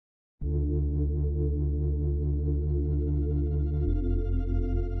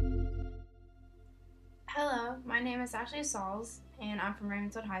name is Ashley Sauls, and I'm from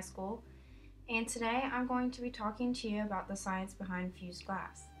Ravenswood High School. And today I'm going to be talking to you about the science behind fused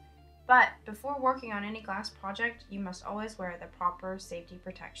glass. But before working on any glass project, you must always wear the proper safety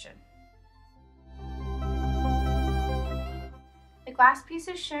protection. The glass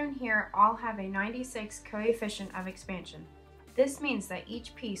pieces shown here all have a 96 coefficient of expansion. This means that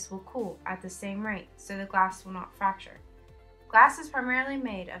each piece will cool at the same rate, so the glass will not fracture. Glass is primarily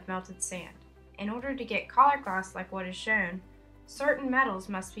made of melted sand. In order to get colored glass like what is shown, certain metals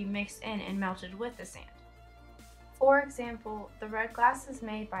must be mixed in and melted with the sand. For example, the red glass is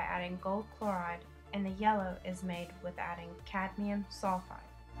made by adding gold chloride, and the yellow is made with adding cadmium sulfide.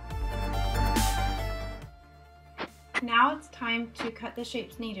 Now it's time to cut the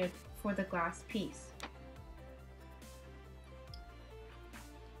shapes needed for the glass piece.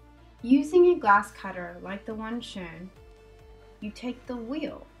 Using a glass cutter like the one shown, you take the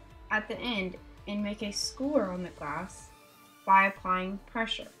wheel at the end and make a score on the glass by applying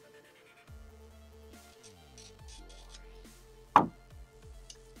pressure.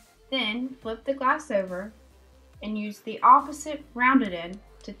 Then flip the glass over and use the opposite rounded end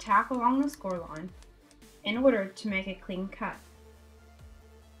to tap along the score line in order to make a clean cut.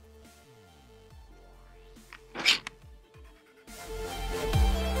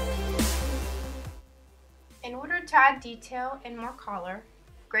 In order to add detail and more color,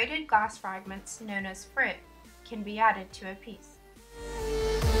 grated glass fragments known as frit can be added to a piece.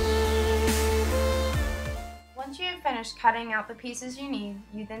 Once you have finished cutting out the pieces you need,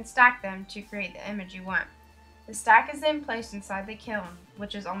 you then stack them to create the image you want. The stack is then placed inside the kiln,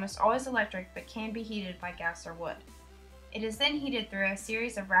 which is almost always electric but can be heated by gas or wood. It is then heated through a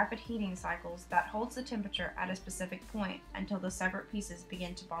series of rapid heating cycles that holds the temperature at a specific point until the separate pieces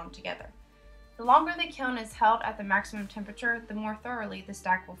begin to bond together. The longer the kiln is held at the maximum temperature, the more thoroughly the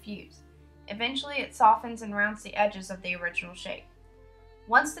stack will fuse. Eventually, it softens and rounds the edges of the original shape.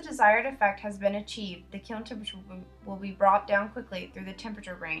 Once the desired effect has been achieved, the kiln temperature will be brought down quickly through the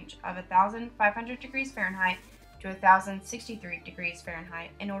temperature range of 1,500 degrees Fahrenheit to 1,063 degrees Fahrenheit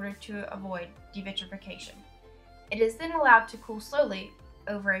in order to avoid devitrification. It is then allowed to cool slowly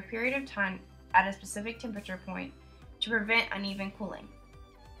over a period of time at a specific temperature point to prevent uneven cooling.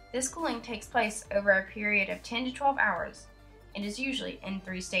 This cooling takes place over a period of 10 to 12 hours and is usually in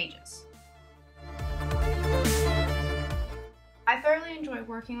 3 stages. I thoroughly enjoy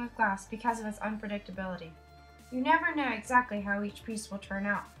working with glass because of its unpredictability. You never know exactly how each piece will turn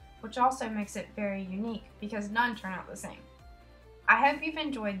out, which also makes it very unique because none turn out the same. I hope you've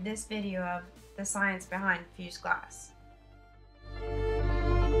enjoyed this video of the science behind fused glass.